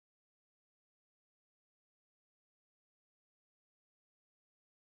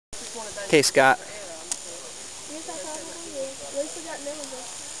Okay, Scott.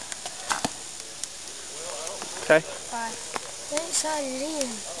 Okay. That side it in.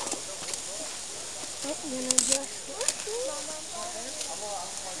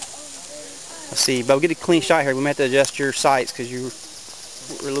 Let's see, Bo, get a clean shot here. We might have to adjust your sights because you were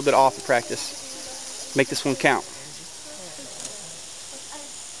a little bit off in practice. Make this one count.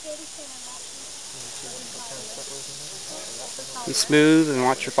 Be smooth and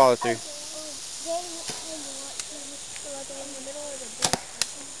watch your follow through.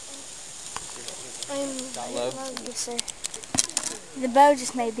 Low. Yes, sir. The bow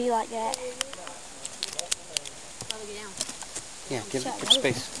just may be like that. Yeah, give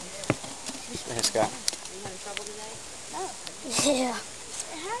space. Go ahead, Scott. Yeah.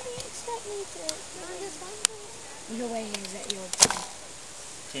 How do you expect me to learn this one? Your way is at your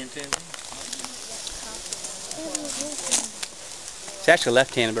 10-10. It's actually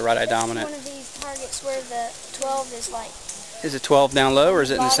left-handed, but right-eye dominant. One of these targets where the 12 is like. Is it 12 down low or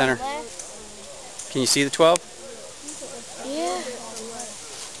is it in the center? Left. Can you see the 12? Yeah.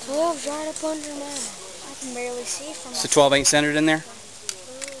 12's right up under mine. I can barely see from. So 12 ain't centered in there? I don't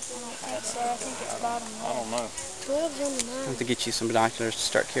think so. I think it's bottom left. I don't know. 12's under mine. I have to get you some binoculars to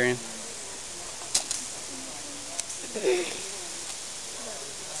start carrying.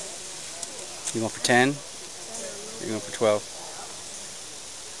 You going for 10? Or you going for 12?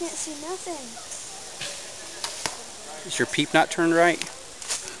 Can't see nothing. Is your peep not turned right?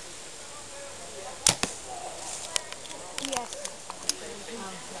 Yes.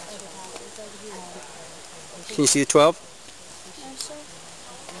 Can you see the 12? No, sir.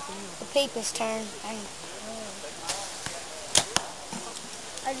 The peep is turned.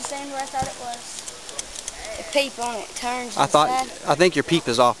 I just aimed where I thought it was. The peep on it turns. I think your peep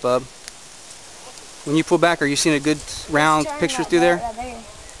is off, bub. When you pull back, are you seeing a good round picture through there? Right there?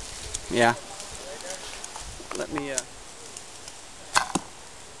 Yeah. Let me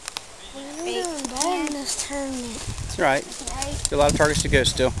What are you doing bad in this tournament? That's right. Got a lot of targets to go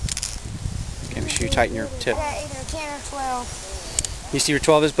still. Okay, make sure you tighten your tip. I got 8 or 10 or 12. You see where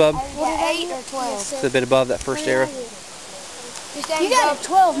 12 is, bub? What did 8 or 12? It's a bit above that first arrow. You got a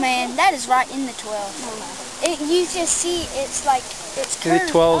 12, man. That is right in the 12. You just see it's like it's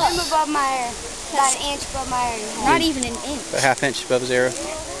curved up. I'm above my arrow. About an inch above my arrow. Not even an inch. About a half inch above his arrow.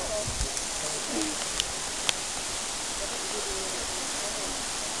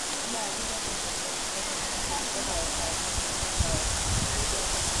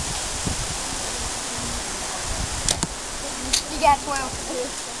 You got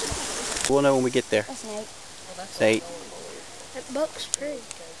 12. We'll know when we get there. That's an 8. It's 8. That buck's pretty.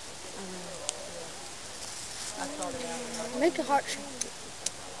 Make a heart shape.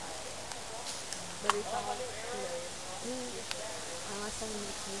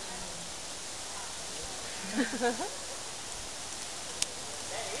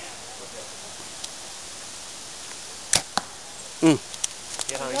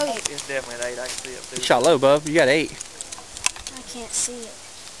 Yeah, honey, it's definitely an 8. I can see it. You shot low, bub. You got 8. I can't see it.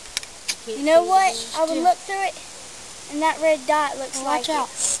 You know what? I would look through it, and that red dot looks like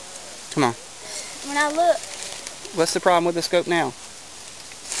it's... Come on. When I look... What's the problem with the scope now?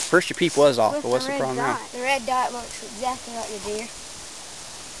 First your peep was off, but what's the problem now? The red dot looks exactly like your deer.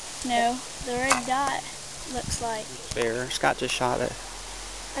 No, the red dot looks like... Fair. Scott just shot it.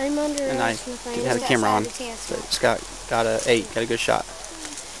 I'm under And I didn't have the camera on, but Scott got a 8. Got a good shot.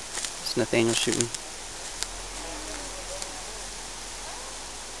 It's Nathaniel shooting.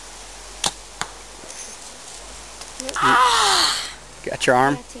 Got your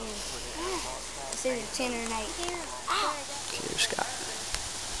arm? It's either 10 or an 8. Okay, there's Scott.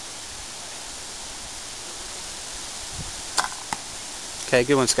 Okay,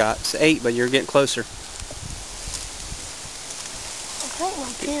 good one, Scott. It's 8, but you're getting closer. I think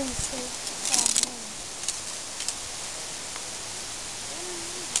my pen says...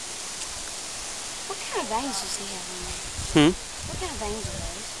 What kind of veins does he have on there? What kind of veins are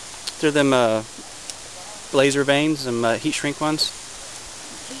those? They're them laser veins, them heat shrink ones.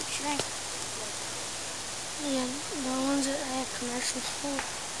 Heat shrink? Yeah, the ones that they have commercials for.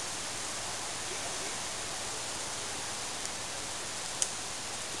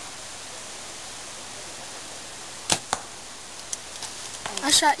 I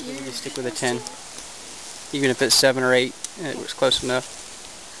shot you. You stick with a 10. Even if it's 7 or 8, it was close enough.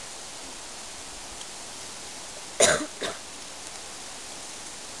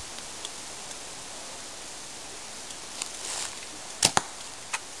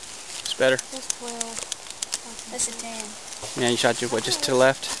 It's better. That's 12. That's a 10. Yeah, you shot your what, just to the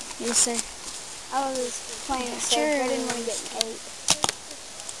left? Yes, sir. I was playing it safe. I didn't want to get an 8.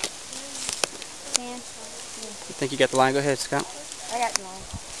 10. Yeah. You think you got the line? Go ahead, Scott. I got the line.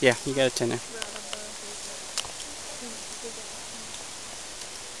 Yeah, you got a 10 there.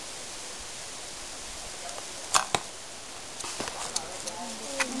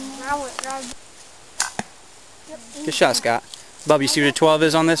 Good shot, Scott. Bub, you see what a 12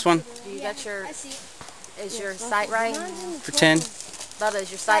 is on this one? You got your, is your sight right? For 10? Bubba, is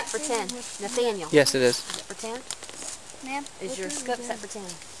your sight for 10? Nathaniel? Yes, it is. Is it for 10? Ma'am? Is your scope set for 10?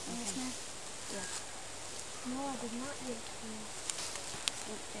 Yes, ma'am. Yeah. No, I did not get a 10.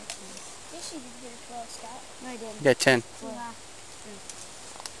 Yes, you did get a 12, Scott. No, I didn't. You got 10. Wow.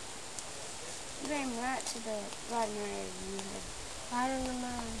 You ran right to the right in your area. Right in the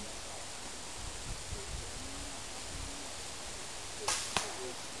mind.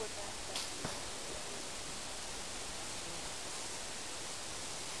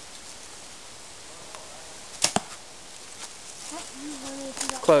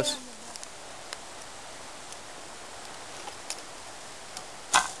 Close.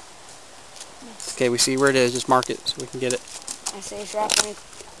 Okay, we see where it is. Just mark it so we can get it. I see it's right there. I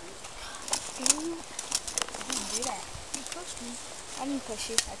didn't do that. You pushed me. I didn't push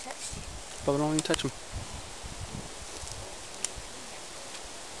you. I touched you. Bubba, don't even touch them.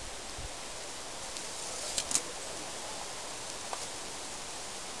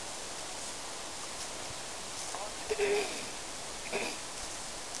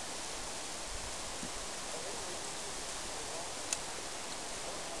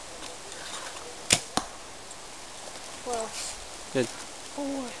 Good.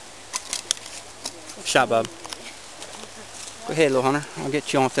 4. Shot, Bub. Go ahead, little hunter. I'll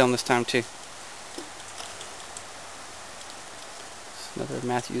get you on film this time, too. Another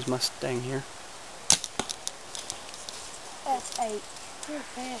Matthews Mustang here. That's 8. You're a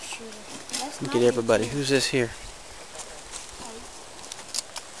fast shooter. That's Look at everybody. Who's this here? 8.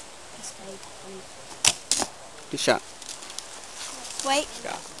 That's 8. Good shot. Wait.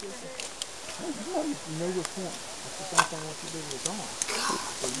 Scott. You know your point. That's the same thing what you do with your arm.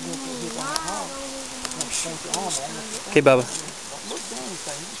 So you don't hit on the arm. You don't sink your arm on. Okay, Bubba. Look down and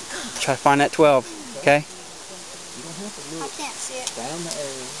say, Try to find that 12, okay? you don't have to I look can't see it. down the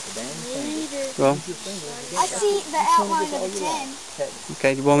area, down the finger. Well, Use your finger. I see the outline of the 10.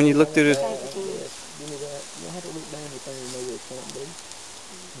 okay, well, when you look through the... Give me that. You don't have to look down your finger and know where it's point B.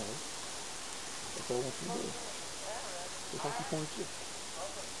 No. That's all I want you to do. Just like you point your.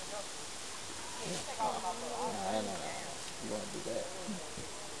 Yeah. No. You don't do that.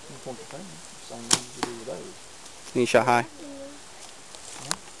 You point your finger. Same thing you do with those. You shot high.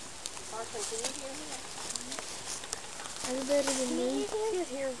 Are you better than me? Good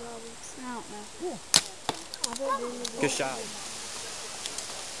hair problems. I don't know. Yeah. I'll be better than Good shot.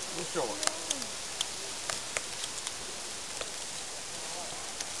 We're short.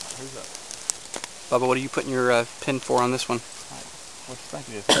 Who's up? Bubba, what are you putting your pin for on this one? What you think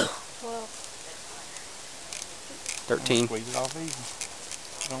it is? 12. 13. Squeeze it off easy.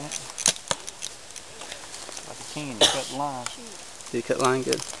 Don't it? Like a can, you cut the line. Did you cut line?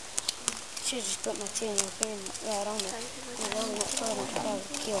 Good. Should just put my 10 pin right on it. And only not 12, that would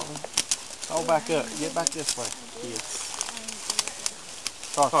kill me. Oh, back up. Get back this way. Kids.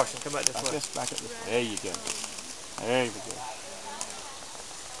 Carson, come back this way. Back up this way. There you go. There we go.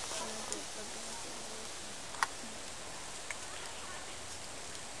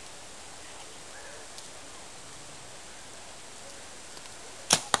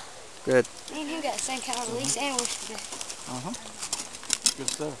 Good. Me and him got the same kind of release and wish today. Good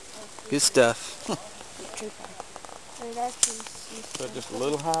stuff. Good stuff. Put just a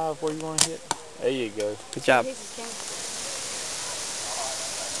little high where you want to hit. There you go. Good job.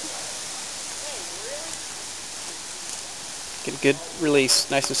 Get a good release.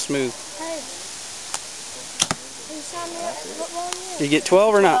 Nice and smooth. Did you get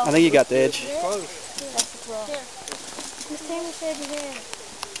 12 or not? I think you got the edge. That's the 12. Miss Tammy said you had.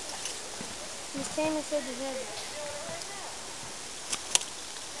 Miss Tammy said you had.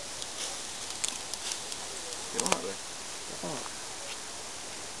 Get on it there.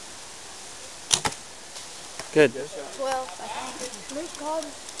 Good. 12, I think. Luke called.